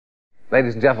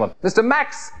Ladies and gentlemen, Mr.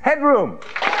 Max Headroom.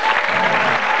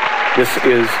 This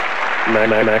is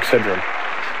Max Headroom.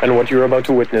 And what you're about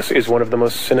to witness is one of the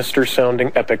most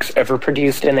sinister-sounding epics ever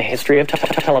produced in the history of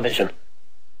television.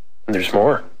 And there's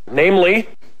more. Namely,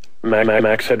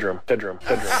 Max Headroom. Headroom.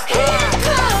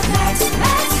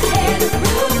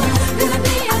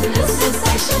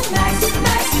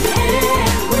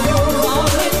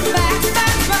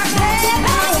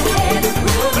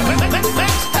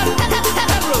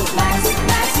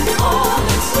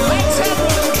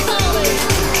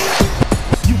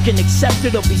 You can accept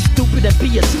it or be stupid and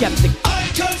be a skeptic.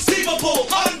 Inconceivable,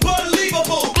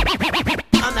 unbelievable.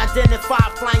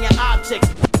 Unidentified flying objects.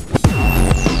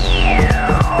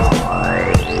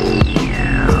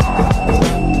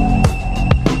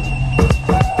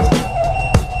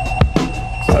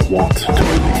 I want to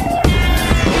believe.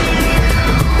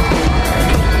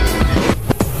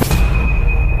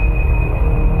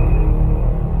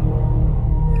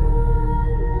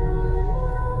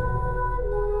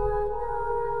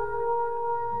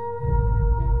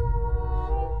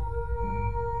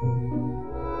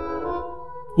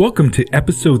 Welcome to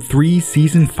episode 3,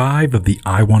 season 5 of the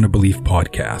I Want to Believe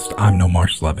podcast. I'm Nomar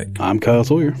Slevik. I'm Kyle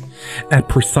Sawyer. At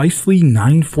precisely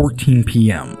 9:14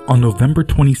 p.m. on November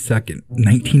 22nd,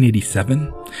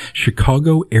 1987,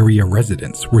 Chicago area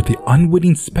residents were the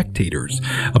unwitting spectators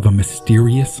of a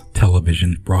mysterious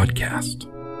television broadcast.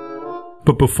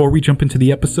 But before we jump into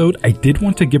the episode, I did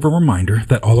want to give a reminder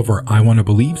that all of our I Want to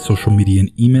Believe social media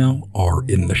and email are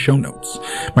in the show notes.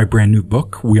 My brand new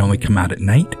book, We Only Come Out at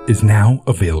Night, is now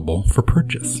available for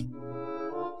purchase.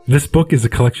 This book is a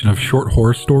collection of short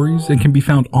horror stories and can be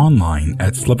found online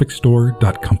at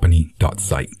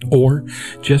slevikstore.company.site, or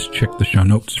just check the show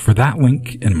notes for that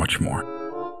link and much more.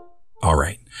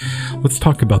 Alright, let's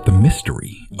talk about the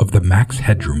mystery of the Max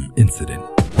Headroom incident.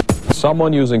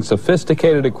 Someone using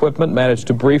sophisticated equipment managed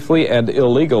to briefly and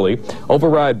illegally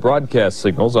override broadcast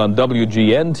signals on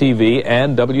WGN-TV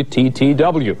and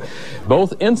WTTW.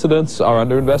 Both incidents are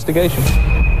under investigation.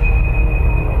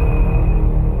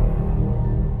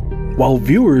 While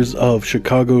viewers of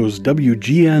Chicago's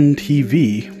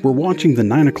WGN-TV were watching the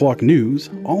 9 o'clock news,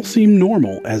 all seemed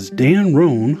normal as Dan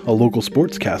Roan, a local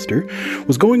sportscaster,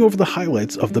 was going over the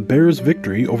highlights of the Bears'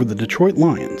 victory over the Detroit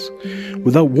Lions.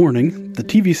 Without warning, the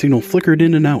TV signal flickered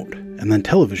in and out, and then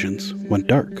televisions went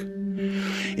dark.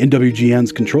 In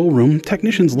WGN's control room,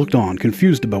 technicians looked on,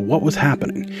 confused about what was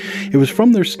happening. It was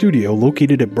from their studio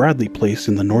located at Bradley Place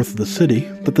in the north of the city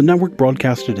that the network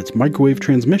broadcasted its microwave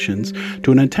transmissions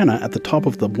to an antenna at the top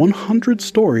of the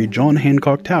 100-story John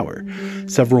Hancock Tower,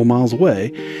 several miles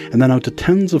away, and then out to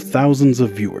tens of thousands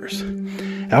of viewers.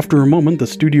 After a moment, the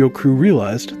studio crew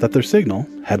realized that their signal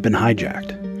had been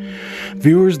hijacked.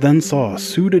 Viewers then saw a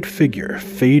suited figure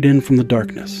fade in from the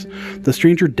darkness. The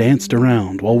stranger danced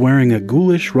around while wearing a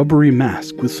ghoulish, rubbery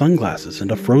mask with sunglasses and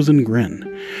a frozen grin.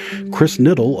 Chris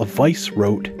Niddle of Vice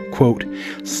wrote, quote,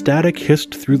 "Static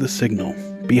hissed through the signal.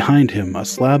 Behind him, a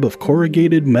slab of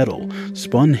corrugated metal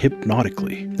spun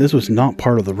hypnotically. This was not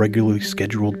part of the regularly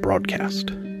scheduled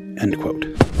broadcast." End quote.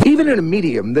 Even in a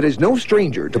medium that is no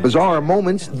stranger to bizarre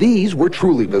moments, these were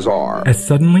truly bizarre. As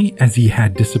suddenly as he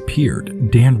had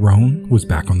disappeared, Dan Roan was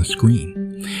back on the screen.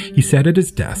 He sat at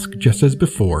his desk just as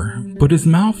before, but his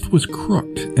mouth was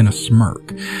crooked in a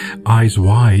smirk, eyes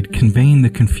wide, conveying the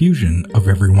confusion of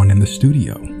everyone in the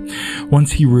studio.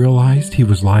 Once he realized he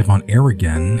was live on air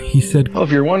again, he said, "Well, if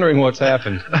you're wondering what's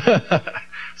happened,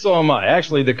 so am I.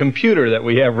 Actually, the computer that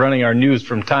we have running our news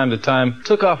from time to time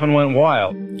took off and went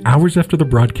wild." Hours after the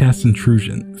broadcast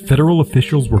intrusion, federal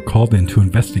officials were called in to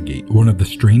investigate one of the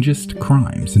strangest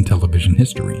crimes in television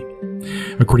history.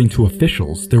 According to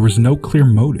officials, there was no clear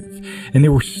motive, and they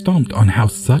were stumped on how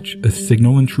such a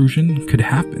signal intrusion could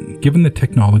happen, given the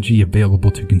technology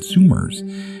available to consumers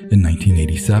in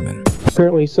 1987.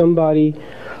 Apparently somebody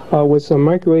with some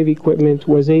microwave equipment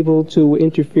was able to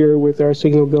interfere with our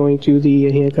signal going to the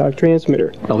Hancock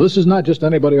transmitter. Now, this is not just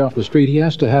anybody off the street. He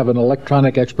has to have an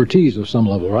electronic expertise of some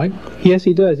level, right? Yes,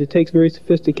 he does. It takes very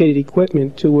sophisticated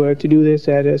equipment to do this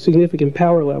at a significant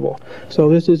power level. So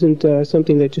this isn't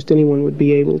something that just anyone would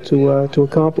be able to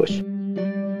accomplish.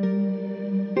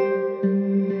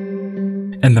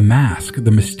 And the mask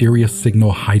the mysterious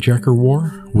signal hijacker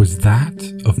wore was that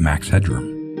of Max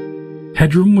Headroom.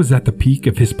 Headroom was at the peak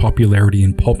of his popularity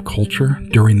in pulp culture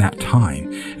during that time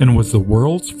and was the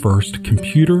world's first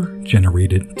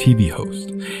computer-generated TV host.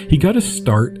 He got his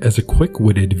start as a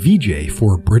quick-witted VJ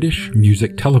for a British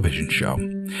music television show.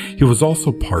 He was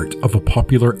also part of a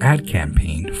popular ad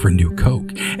campaign for New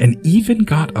Coke and even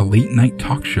got a late-night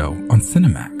talk show on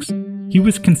Cinemax. He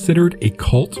was considered a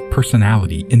cult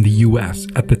personality in the US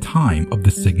at the time of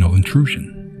the signal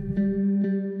intrusion.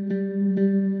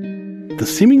 The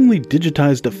seemingly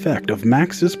digitized effect of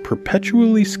Max's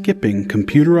perpetually skipping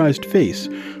computerized face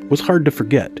was hard to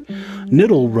forget.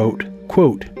 Niddle wrote,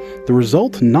 quote, "The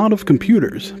result not of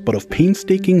computers, but of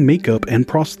painstaking makeup and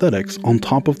prosthetics on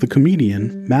top of the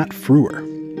comedian Matt Frewer."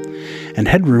 And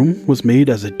Headroom was made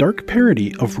as a dark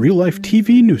parody of real-life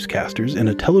TV newscasters in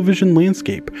a television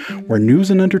landscape where news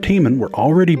and entertainment were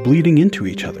already bleeding into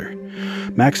each other.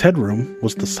 Max Headroom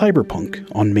was the cyberpunk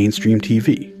on mainstream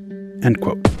TV. End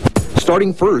quote.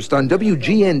 Starting first on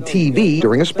WGN TV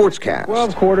during a sportscast.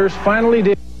 12 quarters finally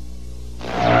did.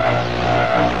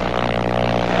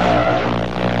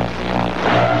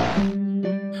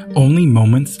 Only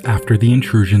moments after the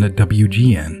intrusion at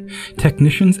WGN,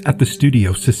 technicians at the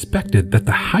studio suspected that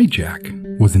the hijack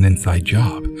was an inside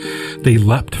job. They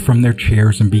leapt from their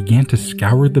chairs and began to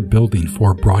scour the building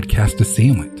for a broadcast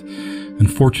assailant.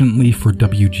 Unfortunately for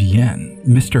WGN,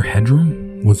 Mr.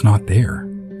 Headroom was not there,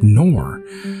 nor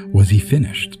was he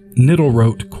finished. Niddle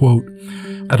wrote, quote,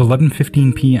 "At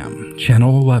 11:15 p.m.,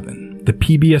 Channel 11, the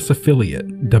PBS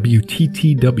affiliate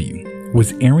WTTW,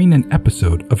 was airing an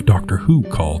episode of Doctor Who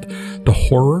called The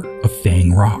Horror of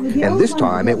Fang Rock." And this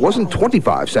time, it wasn't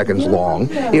 25 seconds long.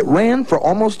 It ran for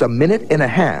almost a minute and a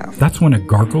half. That's when a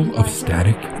gargle of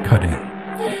static cut in.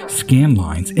 Scan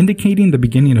lines indicating the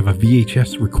beginning of a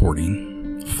VHS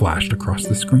recording flashed across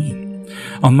the screen.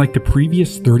 Unlike the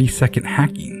previous 30-second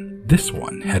hacking, this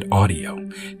one had audio,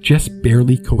 just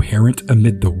barely coherent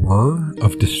amid the whir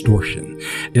of distortion.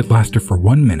 It lasted for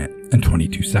 1 minute and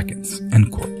 22 seconds,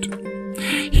 end quote.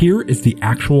 Here is the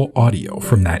actual audio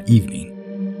from that evening.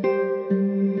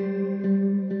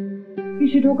 You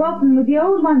should walk often with the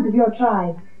old ones of your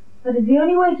tribe. That is the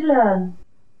only way to learn.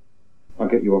 I'll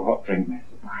get you a hot drink, miss.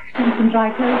 I've done some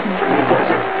dry clothing.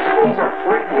 He's a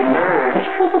freaking nerd.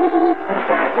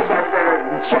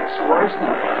 Checks worse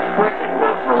than freaking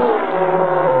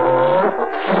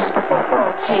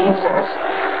Jesus.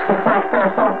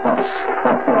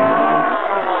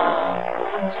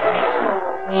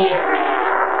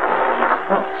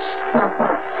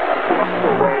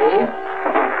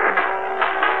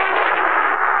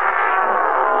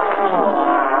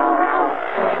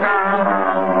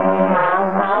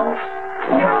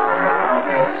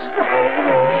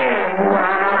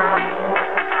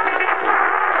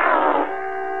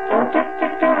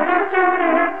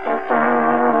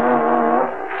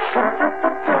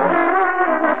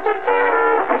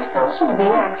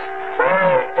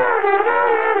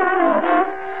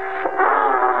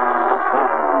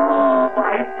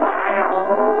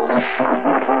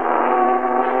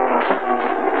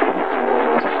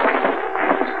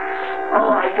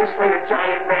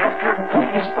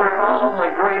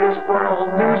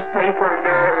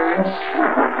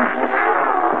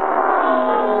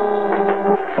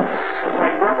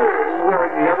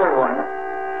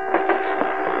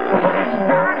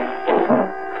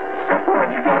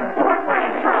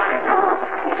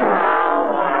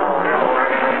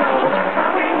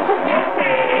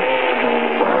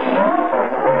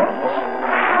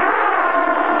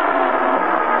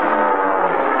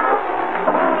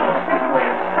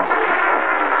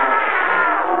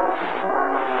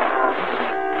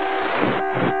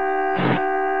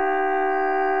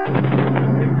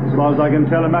 As far as I can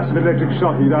tell, a massive electric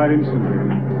shock. He died instantly.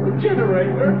 The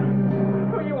generator?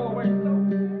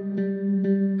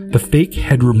 The fake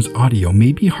Headroom's audio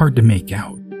may be hard to make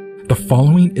out. The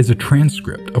following is a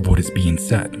transcript of what is being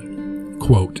said.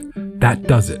 Quote, "That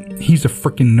does it. He's a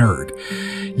frickin' nerd.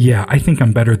 Yeah, I think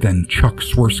I'm better than Chuck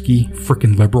Swirsky,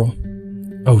 frickin' liberal.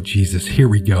 Oh Jesus, here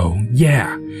we go.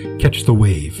 Yeah, catch the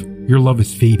wave. Your love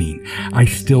is fading. I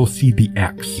still see the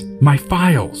X. My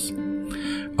files.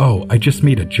 Oh, I just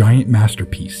made a giant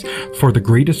masterpiece for the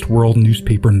greatest world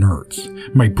newspaper nerds.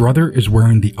 My brother is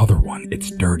wearing the other one.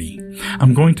 It's dirty.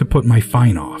 I'm going to put my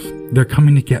fine off. They're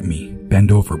coming to get me.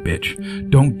 Bend over, bitch.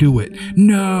 Don't do it.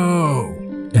 No!"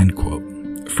 End quote.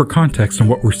 For context on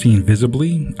what we're seeing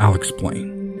visibly, I'll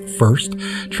explain. First,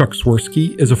 Chuck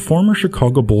Swirsky is a former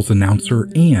Chicago Bulls announcer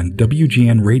and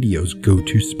WGN Radio's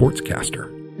go-to sportscaster.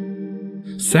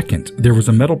 Second, there was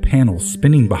a metal panel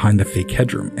spinning behind the fake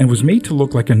Headroom and was made to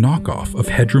look like a knockoff of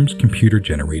Headroom's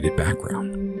computer-generated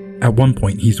background. At one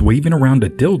point, he's waving around a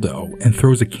dildo and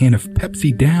throws a can of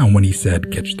Pepsi down when he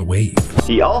said, "Catch the wave."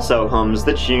 He also hums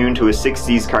the tune to a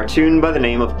 60s cartoon by the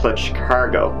name of Clutch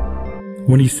Chicago.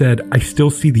 When he said, "I still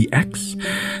see the X,"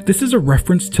 this is a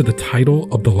reference to the title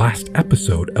of the last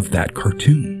episode of that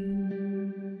cartoon.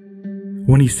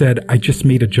 When he said, "I just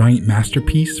made a giant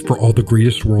masterpiece for all the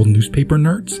greatest world newspaper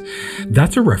nerds,"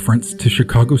 that's a reference to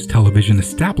Chicago's television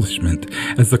establishment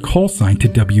as the call sign to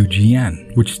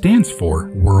WGN, which stands for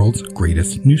World's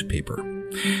Greatest Newspaper.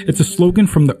 It's a slogan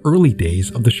from the early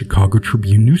days of the Chicago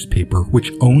Tribune newspaper,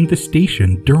 which owned the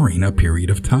station during a period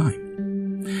of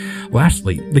time.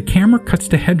 Lastly, the camera cuts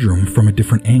to Headroom from a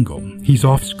different angle. He's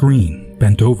off screen,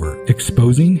 bent over,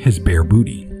 exposing his bare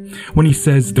booty. When he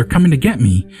says, "They're coming to get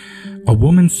me," a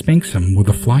woman spanks him with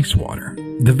a fly swatter.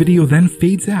 The video then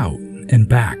fades out and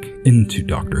back into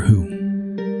Doctor Who.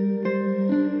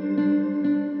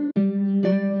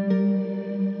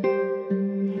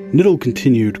 Niddle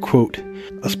continued, quote,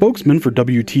 "A spokesman for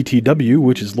WTTW,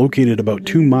 which is located about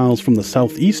 2 miles from the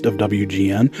southeast of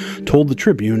WGN, told the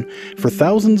Tribune, for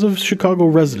thousands of Chicago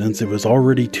residents it was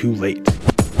already too late."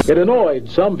 It annoyed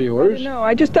some viewers. No,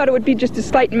 I just thought it would be just a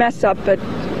slight mess up, but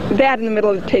that in the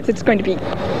middle of the tapes, it's going to be...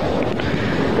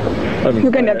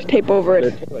 We're going to have to tape over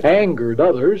it. Angered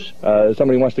others.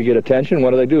 Somebody wants to get attention,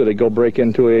 what do? They go break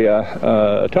into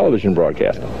a television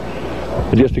broadcast.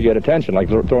 Just to get attention, like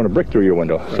throwing a brick through your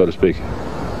window, so to speak.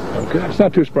 Okay.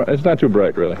 It's not too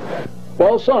bright, really.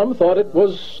 Well, some thought it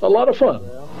was a lot of fun.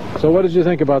 So what did you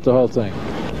think about the whole thing?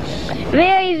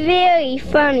 Very, very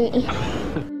funny.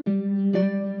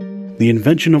 The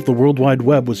invention of the World Wide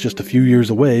Web was just a few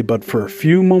years away, but for a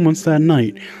few moments that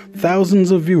night, thousands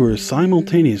of viewers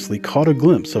simultaneously caught a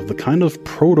glimpse of the kind of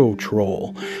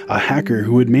proto-troll, a hacker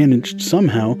who had managed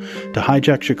somehow to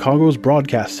hijack Chicago's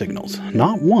broadcast signals,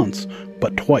 not once,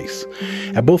 but twice.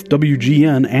 At both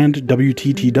WGN and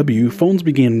WTTW, phones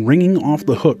began ringing off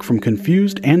the hook from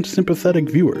confused and sympathetic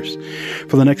viewers.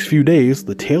 For the next few days,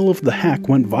 the tale of the hack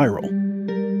went viral.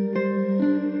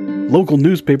 Local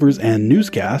newspapers and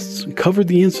newscasts covered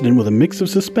the incident with a mix of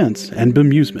suspense and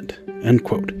bemusement, end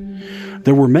quote.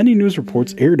 There were many news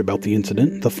reports aired about the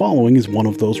incident. The following is one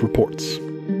of those reports.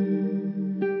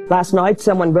 Last night,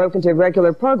 someone broke into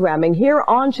regular programming here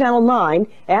on Channel 9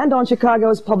 and on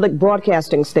Chicago's public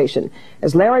broadcasting station.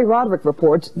 As Larry Roderick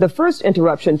reports, the first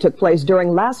interruption took place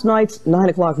during last night's 9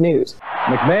 o'clock news.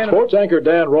 Sports anchor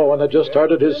Dan Rowan had just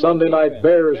started his Sunday night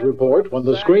Bears report when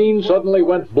the screen suddenly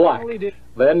went black,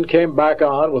 then came back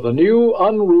on with a new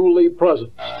unruly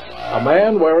presence, a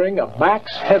man wearing a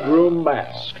Max Headroom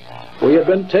mask. We had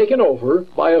been taken over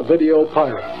by a video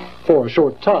pirate for a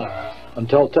short time,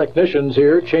 until technicians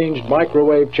here changed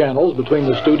microwave channels between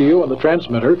the studio and the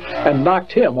transmitter and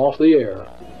knocked him off the air.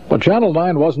 But Channel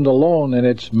 9 wasn't alone in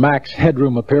its Max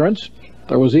Headroom appearance.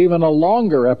 There was even a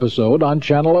longer episode on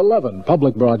Channel 11,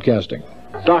 public broadcasting.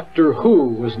 Doctor Who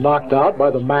was knocked out by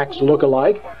the Max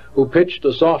lookalike, who pitched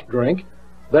a soft drink,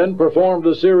 then performed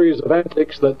a series of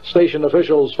antics that station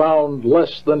officials found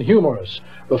less than humorous,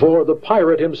 before the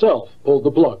pirate himself pulled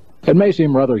the plug. It may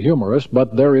seem rather humorous,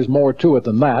 but there is more to it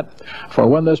than that, for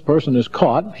when this person is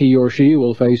caught, he or she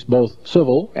will face both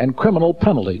civil and criminal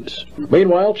penalties.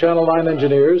 Meanwhile, Channel 9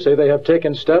 engineers say they have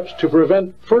taken steps to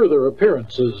prevent further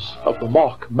appearances of the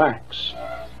mock Max.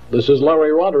 This is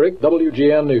Larry Roderick,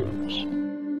 WGN News.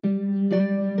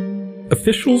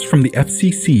 Officials from the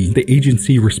FCC, the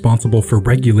agency responsible for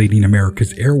regulating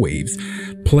America's airwaves,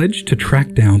 pledged to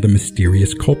track down the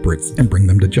mysterious culprits and bring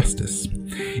them to justice.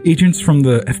 Agents from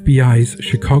the FBI's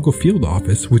Chicago field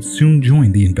office would soon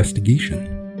join the investigation.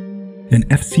 An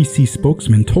FCC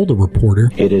spokesman told a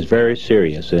reporter, "It is very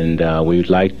serious, and we would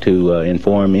like to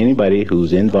inform anybody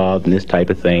who's involved in this type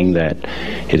of thing that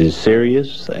it is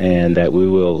serious and that we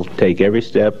will take every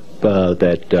step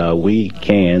that we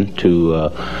can to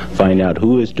find out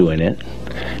who is doing it.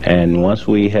 And once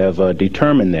we have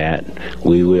determined that,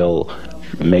 we will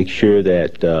make sure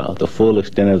that the full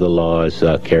extent of the law is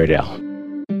carried out."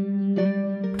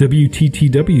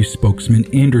 WTTW spokesman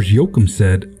Anders Jochum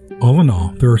said, "All in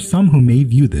all, there are some who may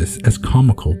view this as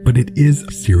comical, but it is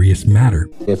a serious matter."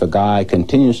 If a guy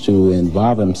continues to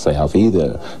involve himself,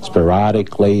 either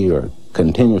sporadically or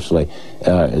continuously,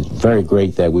 it's very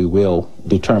great that we will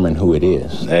determine who it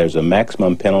is. There's a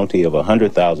maximum penalty of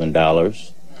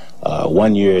 $100,000,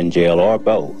 1 year in jail, or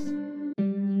both.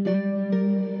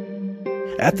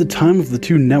 At the time of the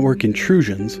two network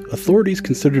intrusions, authorities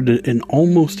considered it an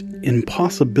almost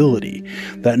impossibility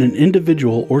that an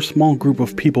individual or small group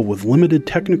of people with limited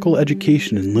technical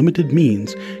education and limited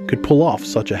means could pull off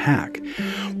such a hack.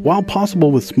 While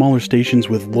possible with smaller stations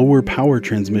with lower power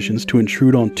transmissions, to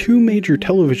intrude on two major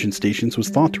television stations was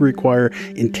thought to require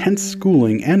intense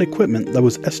schooling and equipment that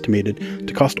was estimated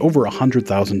to cost over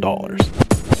 $100,000.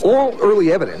 All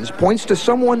early evidence points to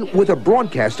someone with a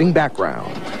broadcasting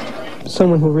background.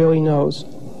 Someone who really knows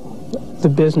the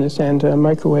business and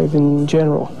microwave in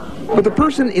general. But the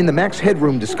person in the Max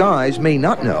Headroom disguise may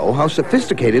not know how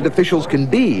sophisticated officials can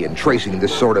be in tracing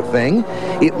this sort of thing.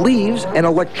 It leaves an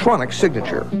electronic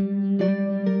signature.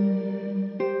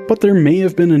 But there may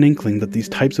have been an inkling that these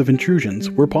types of intrusions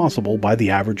were possible by the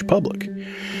average public.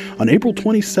 On April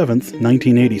 27,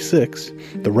 1986,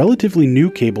 the relatively new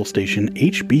cable station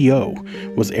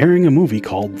HBO was airing a movie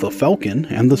called The Falcon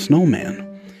and the Snowman.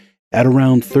 At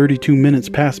around 32 minutes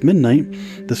past midnight,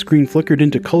 the screen flickered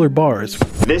into color bars.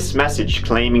 This message,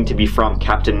 claiming to be from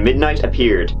Captain Midnight,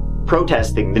 appeared,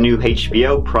 protesting the new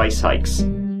HBO price hikes.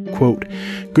 Quote,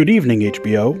 "Good evening,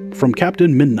 HBO. From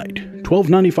Captain Midnight.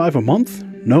 $12.95 a month?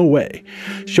 No way.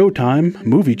 Showtime,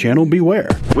 movie channel, beware."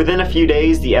 Within a few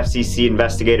days, the FCC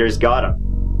investigators got him.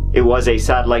 It was a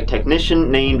satellite technician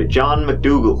named John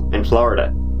McDougal in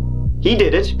Florida. He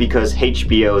did it because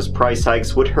HBO's price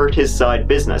hikes would hurt his side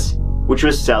business, which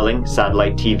was selling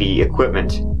satellite TV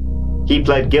equipment. He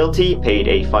pled guilty, paid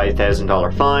a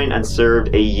 $5,000 fine, and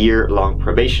served a year-long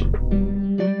probation.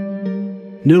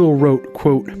 Niddle wrote,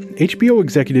 quote, "HBO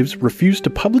executives refused to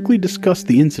publicly discuss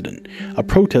the incident, a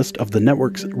protest of the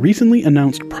network's recently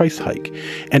announced price hike,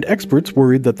 and experts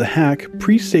worried that the hack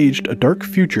presaged a dark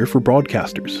future for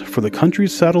broadcasters, for the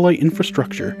country's satellite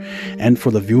infrastructure, and for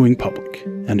the viewing public."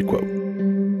 End quote.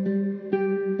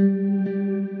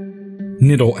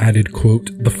 Niddle added, quote,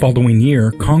 "The following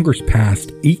year, Congress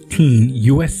passed 18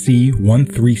 U.S.C.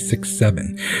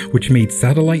 1367, which made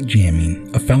satellite jamming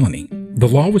a felony. The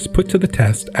law was put to the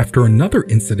test after another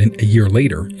incident a year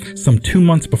later, some 2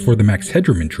 months before the Max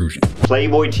Headroom intrusion.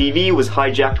 Playboy TV was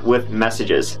hijacked with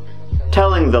messages,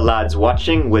 telling the lads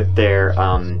watching with their,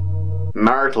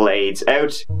 marital aids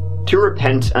out to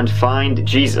repent and find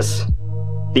Jesus.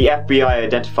 The FBI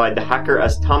identified the hacker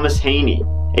as Thomas Haney,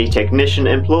 a technician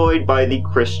employed by the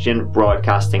Christian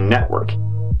Broadcasting Network.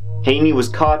 Haney was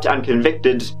caught and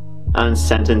convicted and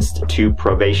sentenced to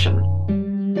probation.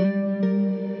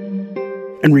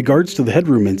 In regards to the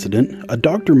Headroom incident, a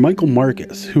Dr. Michael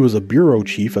Marcus, who was a bureau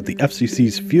chief at the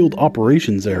FCC's field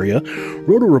operations area,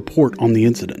 wrote a report on the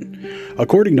incident.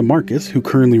 According to Marcus, who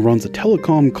currently runs a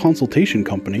telecom consultation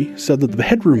company, said that the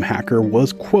Headroom hacker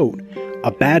was, quote, "a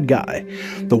bad guy,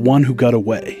 the one who got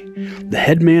away. The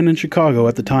head man in Chicago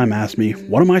at the time asked me,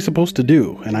 'What am I supposed to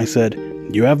do?' And I said,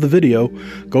 'You have the video,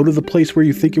 go to the place where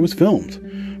you think it was filmed.'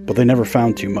 But they never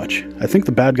found too much. I think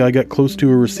the bad guy got close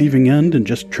to a receiving end and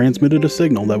just transmitted a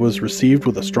signal that was received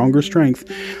with a stronger strength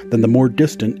than the more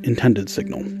distant intended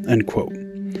signal." End quote.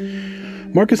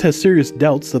 Marcus has serious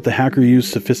doubts that the hacker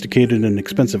used sophisticated and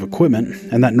expensive equipment,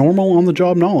 and that normal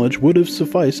on-the-job knowledge would have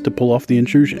sufficed to pull off the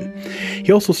intrusion.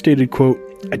 He also stated, quote,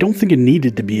 "I don't think it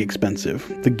needed to be expensive.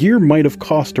 The gear might have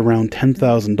cost around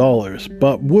 $10,000,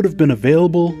 but would have been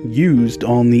available, used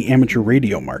on the amateur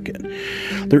radio market.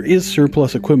 There is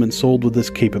surplus equipment sold with this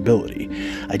capability.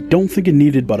 I don't think it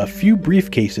needed but a few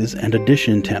briefcases and a dish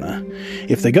antenna.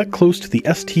 If they got close to the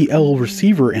STL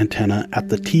receiver antenna at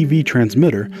the TV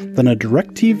transmitter, then a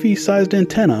DirecTV-sized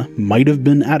antenna might have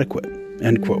been adequate."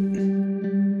 End quote.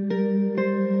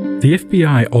 The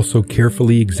FBI also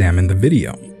carefully examined the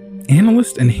video.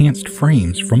 Analysts enhanced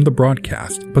frames from the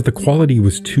broadcast, but the quality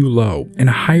was too low, and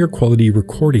a higher quality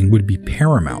recording would be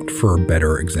paramount for a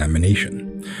better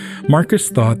examination. Marcus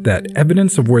thought that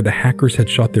evidence of where the hackers had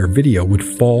shot their video would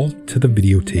fall to the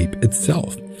videotape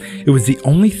itself. It was the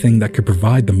only thing that could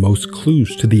provide the most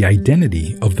clues to the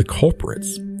identity of the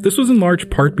culprits. This was in large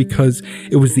part because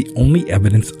it was the only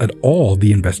evidence at all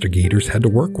the investigators had to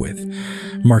work with.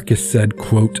 Marcus said,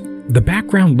 quote, "The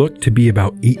background looked to be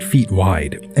about 8 feet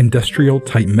wide,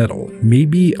 industrial-type metal,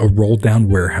 maybe a roll-down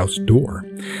warehouse door.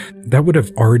 That would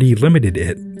have already limited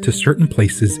it to certain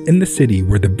places in the city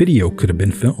where the video could have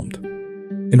been filmed."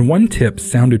 And one tip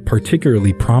sounded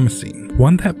particularly promising,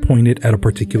 one that pointed at a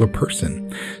particular person,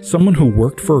 someone who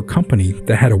worked for a company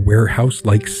that had a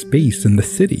warehouse-like space in the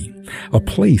city, a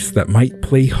place that might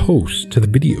play host to the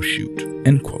video shoot,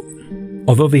 end quote.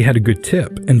 Although they had a good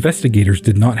tip, investigators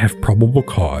did not have probable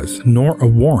cause nor a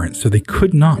warrant, so they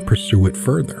could not pursue it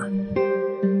further.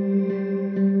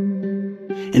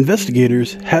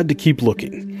 Investigators had to keep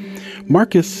looking.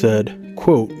 Marcus said,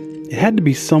 quote, "It had to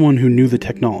be someone who knew the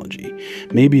technology,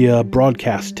 maybe a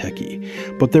broadcast techie,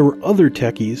 but there were other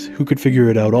techies who could figure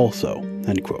it out also,"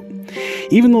 end quote.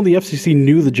 Even though the FCC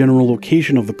knew the general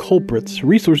location of the culprits,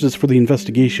 resources for the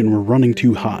investigation were running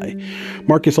too high.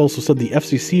 Marcus also said the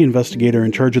FCC investigator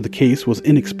in charge of the case was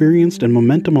inexperienced and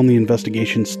momentum on the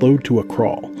investigation slowed to a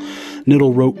crawl.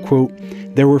 Niddle wrote, quote,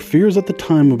 "There were fears at the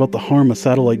time about the harm a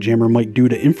satellite jammer might do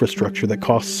to infrastructure that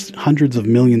costs hundreds of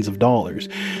millions of dollars,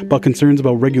 but concerns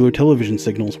about regular television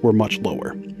signals were much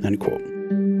lower," end quote.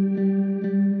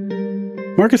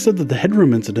 Marcus said that the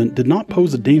Headroom incident did not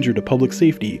pose a danger to public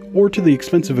safety or to the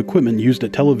expensive equipment used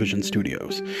at television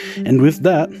studios. And with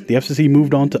that, the FCC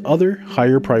moved on to other,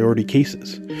 higher priority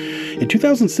cases. In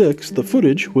 2006, the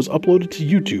footage was uploaded to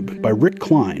YouTube by Rick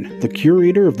Klein, the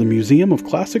curator of the Museum of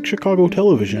Classic Chicago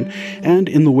Television, and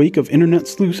in the wake of internet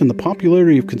sleuths and the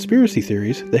popularity of conspiracy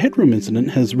theories, the Headroom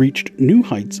incident has reached new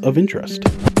heights of interest.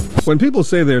 When people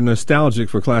say they're nostalgic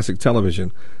for classic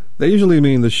television, they usually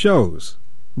mean the shows.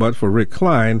 But for Rick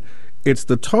Klein, it's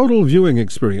the total viewing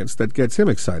experience that gets him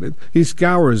excited. He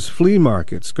scours flea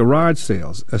markets, garage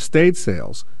sales, estate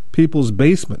sales, people's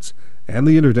basements, and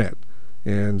the internet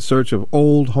in search of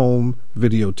old home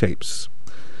videotapes.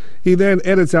 He then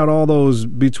edits out all those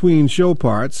between show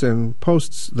parts and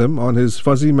posts them on his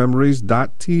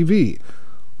fuzzymemories.tv,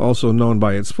 also known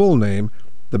by its full name,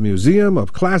 the Museum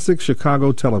of Classic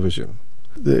Chicago Television.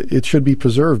 It should be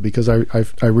preserved because I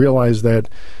realize that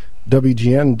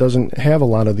WGN doesn't have a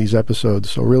lot of these episodes,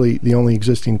 so really the only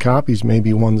existing copies may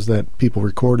be ones that people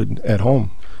recorded at home.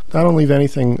 I don't leave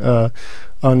anything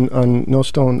on no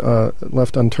stone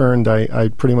left unturned. I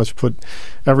pretty much put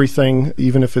everything,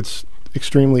 even if it's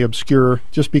extremely obscure,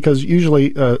 just because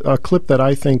usually a clip that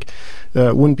I think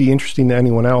wouldn't be interesting to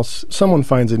anyone else, someone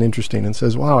finds it interesting and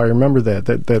says, wow, I remember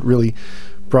that really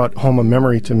brought home a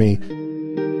memory to me.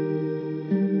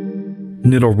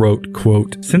 Niddle wrote,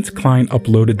 quote, "Since Klein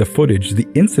uploaded the footage, the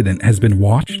incident has been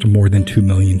watched more than 2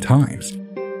 million times.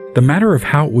 The matter of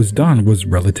how it was done was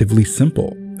relatively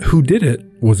simple. Who did it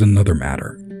was another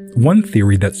matter. One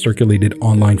theory that circulated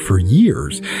online for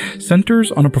years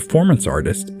centers on a performance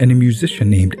artist and a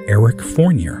musician named Eric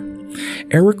Fournier.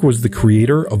 Eric was the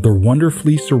creator of the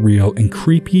wonderfully surreal and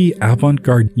creepy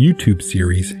avant-garde YouTube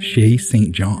series Chez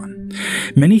St. John.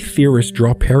 Many theorists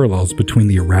draw parallels between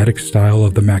the erratic style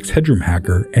of the Max Headroom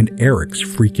hacker and Eric's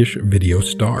freakish video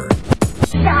star. Yes,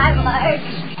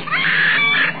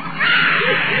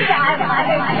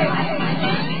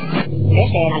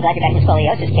 and I'm glad you're back in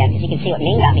scoliosis camp because you can see what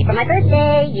Ming got me for my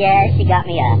birthday. Yes, she got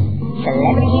me a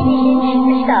celebrity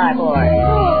edition starboard.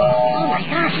 Oh my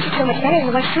gosh, this is so much better than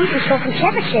the one Susan stole from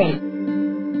Jefferson.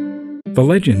 The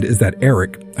legend is that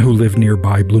Eric, who lived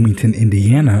nearby Bloomington,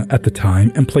 Indiana at the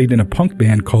time and played in a punk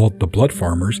band called the Blood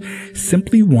Farmers,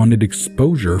 simply wanted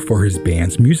exposure for his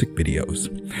band's music videos.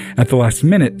 At the last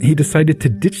minute, he decided to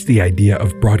ditch the idea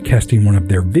of broadcasting one of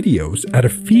their videos out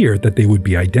of fear that they would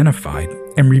be identified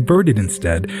and reverted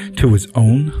instead to his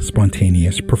own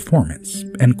spontaneous performance."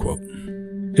 End quote.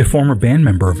 A former band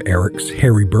member of Eric's,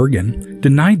 Harry Bergen,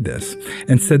 denied this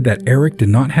and said that Eric did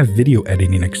not have video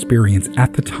editing experience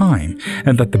at the time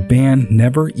and that the band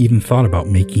never even thought about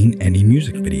making any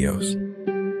music videos.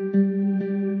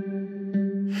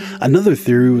 Another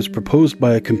theory was proposed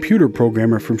by a computer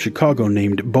programmer from Chicago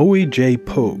named Bowie J.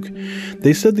 Pogue.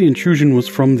 They said the intrusion was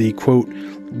from the, quote,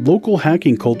 local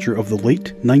hacking culture of the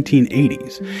late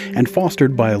 1980s and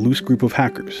fostered by a loose group of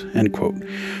hackers, end quote.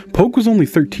 Pogue was only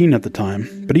 13 at the time,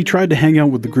 but he tried to hang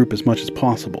out with the group as much as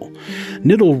possible.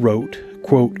 Niddle wrote,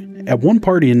 quote, "At one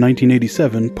party in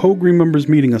 1987, Pogue remembers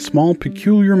meeting a small,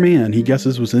 peculiar man he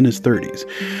guesses was in his 30s.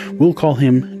 We'll call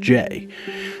him Jay.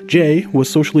 Jay was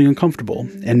socially uncomfortable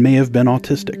and may have been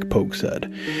autistic," Pogue said.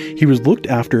 He was looked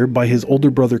after by his older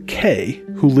brother Kay,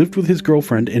 who lived with his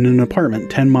girlfriend in an apartment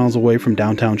 10 miles away from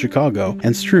downtown Chicago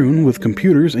and strewn with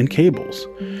computers and cables.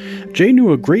 Jay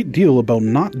knew a great deal about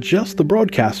not just the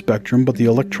broadcast spectrum, but the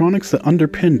electronics that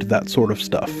underpinned that sort of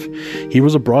stuff. He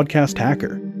was a broadcast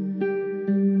hacker.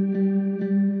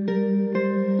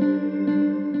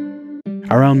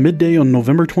 Around midday on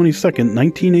November 22nd,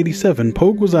 1987,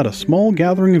 Pogue was at a small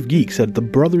gathering of geeks at the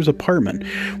brothers' apartment,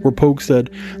 where Pogue said,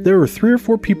 "There were 3 or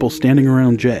 4 people standing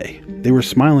around Jay. They were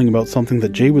smiling about something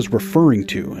that Jay was referring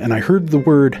to, and I heard the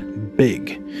word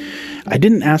big. I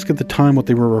didn't ask at the time what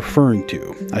they were referring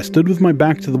to. I stood with my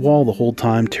back to the wall the whole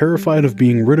time, terrified of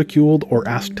being ridiculed or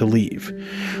asked to leave.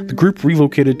 The group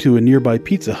relocated to a nearby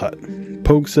Pizza Hut."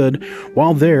 Pogue said,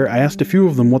 "While there, I asked a few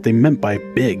of them what they meant by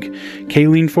big. Kay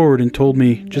leaned forward and told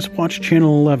me, just watch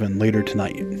Channel 11 later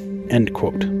tonight." End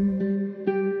quote.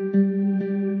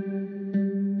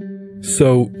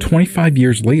 So, 25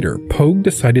 years later, Pogue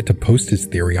decided to post his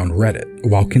theory on Reddit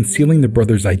while concealing the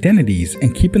brothers' identities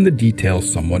and keeping the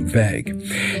details somewhat vague.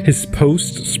 His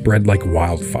post spread like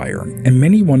wildfire, and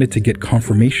many wanted to get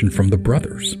confirmation from the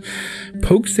brothers.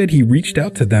 Pogue said he reached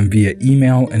out to them via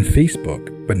email and Facebook,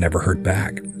 but never heard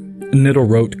back. Niddle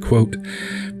wrote, quote,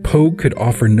 "Pogue could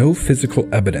offer no physical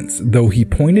evidence, though he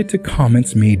pointed to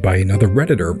comments made by another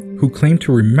Redditor who claimed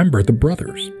to remember the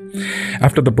brothers.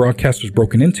 After the broadcast was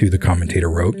broken into," the commentator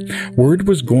wrote, "word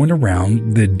was going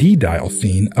around the D-dial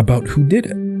scene about who did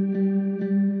it.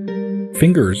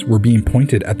 Fingers were being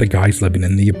pointed at the guys living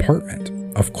in the apartment.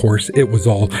 Of course, it was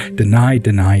all deny,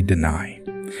 deny, deny.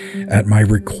 At my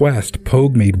request,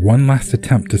 Pogue made one last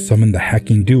attempt to summon the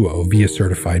hacking duo via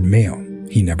certified mail.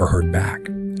 He never heard back.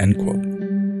 End quote.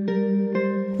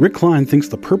 Rick Klein thinks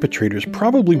the perpetrators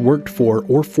probably worked for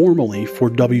or formerly for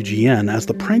WGN, as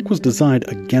the prank was designed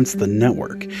against the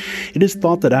network. It is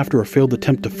thought that after a failed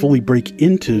attempt to fully break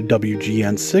into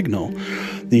WGN's signal,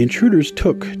 the intruders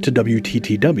took to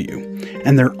WTTW.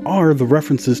 And there are the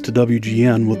references to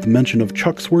WGN with the mention of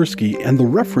Chuck Swirsky and the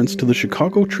reference to the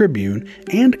Chicago Tribune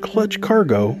and Clutch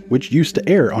Cargo, which used to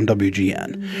air on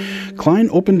WGN. Klein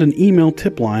opened an email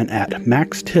tip line at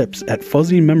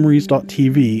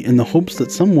maxtips@fuzzymemories.tv in the hopes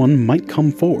that someone might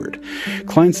come forward.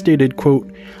 Klein stated,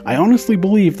 quote, "I honestly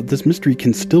believe that this mystery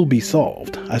can still be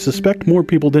solved. I suspect more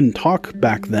people didn't talk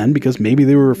back then because maybe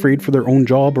they were afraid for their own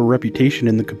job or reputation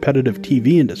in the competitive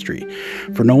TV industry.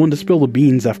 For no one to spill the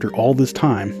beans after all this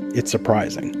time, it's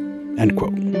surprising." End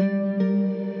quote.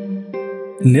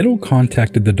 Niddle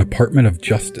contacted the Department of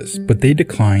Justice, but they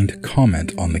declined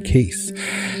comment on the case.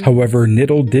 However,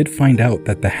 Niddle did find out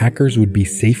that the hackers would be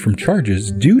safe from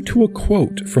charges due to a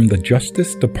quote from the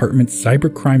Justice Department's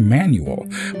Cybercrime Manual,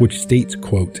 which states,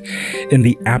 quote, "In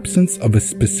the absence of a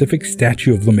specific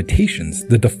statute of limitations,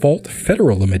 the default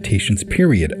federal limitations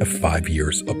period of 5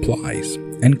 years applies."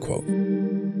 End quote.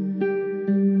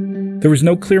 There was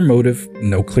no clear motive,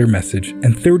 no clear message,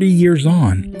 and 30 years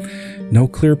on, no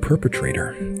clear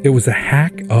perpetrator. It was a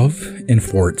hack of and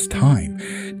for its time,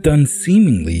 done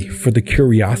seemingly for the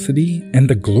curiosity and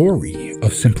the glory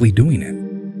of simply doing it.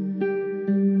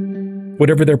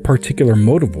 Whatever their particular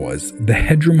motive was, the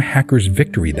Headroom hackers'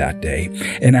 victory that day,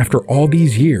 and after all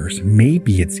these years, may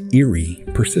be its eerie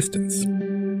persistence.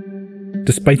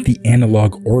 Despite the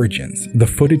analog origins, the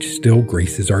footage still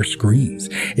graces our screens,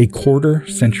 a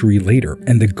quarter-century later,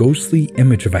 and the ghostly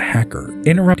image of a hacker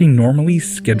interrupting normally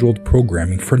scheduled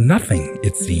programming for nothing,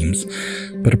 it seems,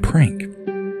 but a prank.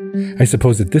 I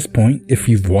suppose at this point, if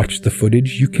you've watched the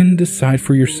footage, you can decide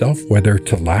for yourself whether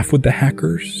to laugh with the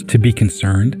hackers, to be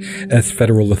concerned, as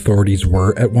federal authorities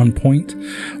were at one point,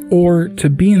 or to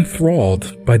be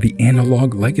enthralled by the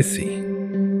analog legacy.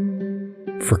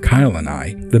 For Kyle and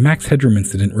I, the Max Headroom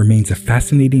incident remains a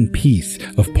fascinating piece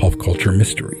of pop culture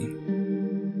mystery.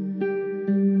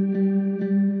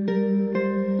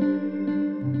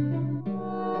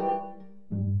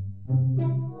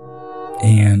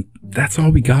 And that's all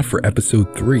we got for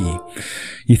episode 3.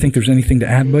 You think there's anything to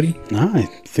add, buddy? I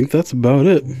think that's about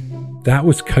it. That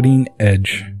was cutting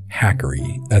edge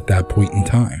hackery at that point in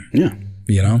time. Yeah.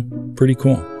 You know, pretty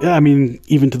cool. Yeah, I mean,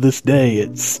 even to this day,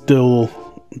 it's still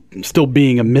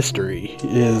being a mystery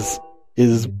is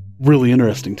really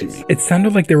interesting to me. It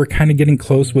sounded like they were kind of getting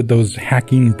close with those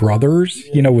hacking brothers,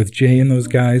 you know, with Jay and those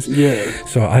guys. Yeah.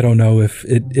 So I don't know if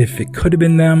it could have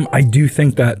been them. I do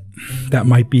think that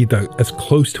might be as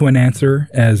close to an answer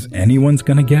as anyone's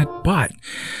going to get. But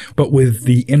with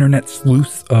the internet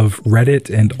sleuths of Reddit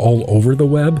and all over the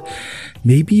web,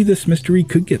 maybe this mystery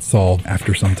could get solved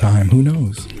after some time. Who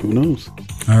knows? Who knows?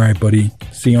 All right, buddy.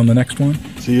 See you on the next one.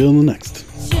 See you on the next.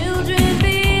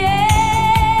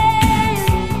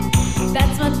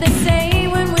 That's what they say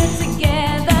when we're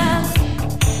together.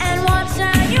 And watch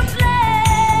how you play.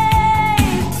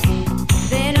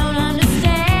 They don't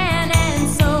understand, and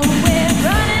so we're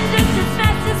running just as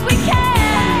fast as we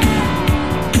can,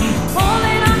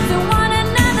 holding on to one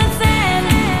another's hand,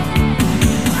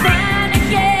 trying to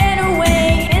get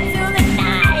away into the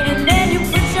night. And then you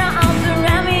put your arms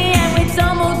around me and we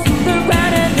tumble to the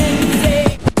ground, and then you say,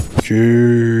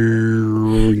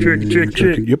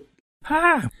 Check. Yep.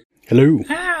 Hi. Hello.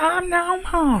 Hi, I'm now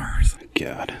Mars.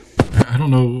 God. I don't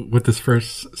know what this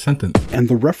first sentence. And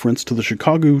the reference to the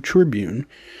Chicago Tribune.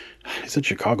 I said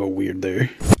Chicago weird there.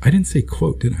 I didn't say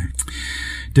quote, did I?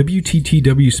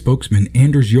 WTTW spokesman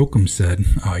Anders Jochum said,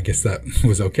 oh, I guess that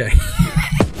was okay.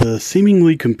 The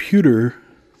seemingly I'm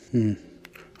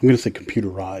going to say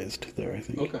computerized there, I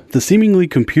think. Okay. The seemingly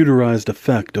computerized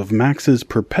effect of Max's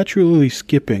perpetually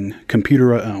skipping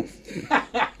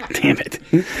damn it.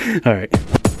 All right.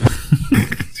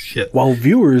 Shit. While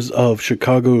viewers of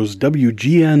Chicago's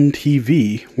WGN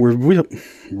TV were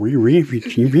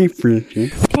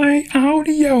play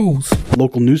audios,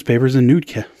 local newspapers and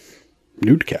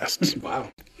newscasts.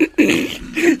 Wow.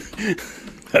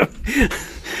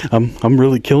 I'm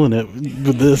really killing it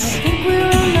with this.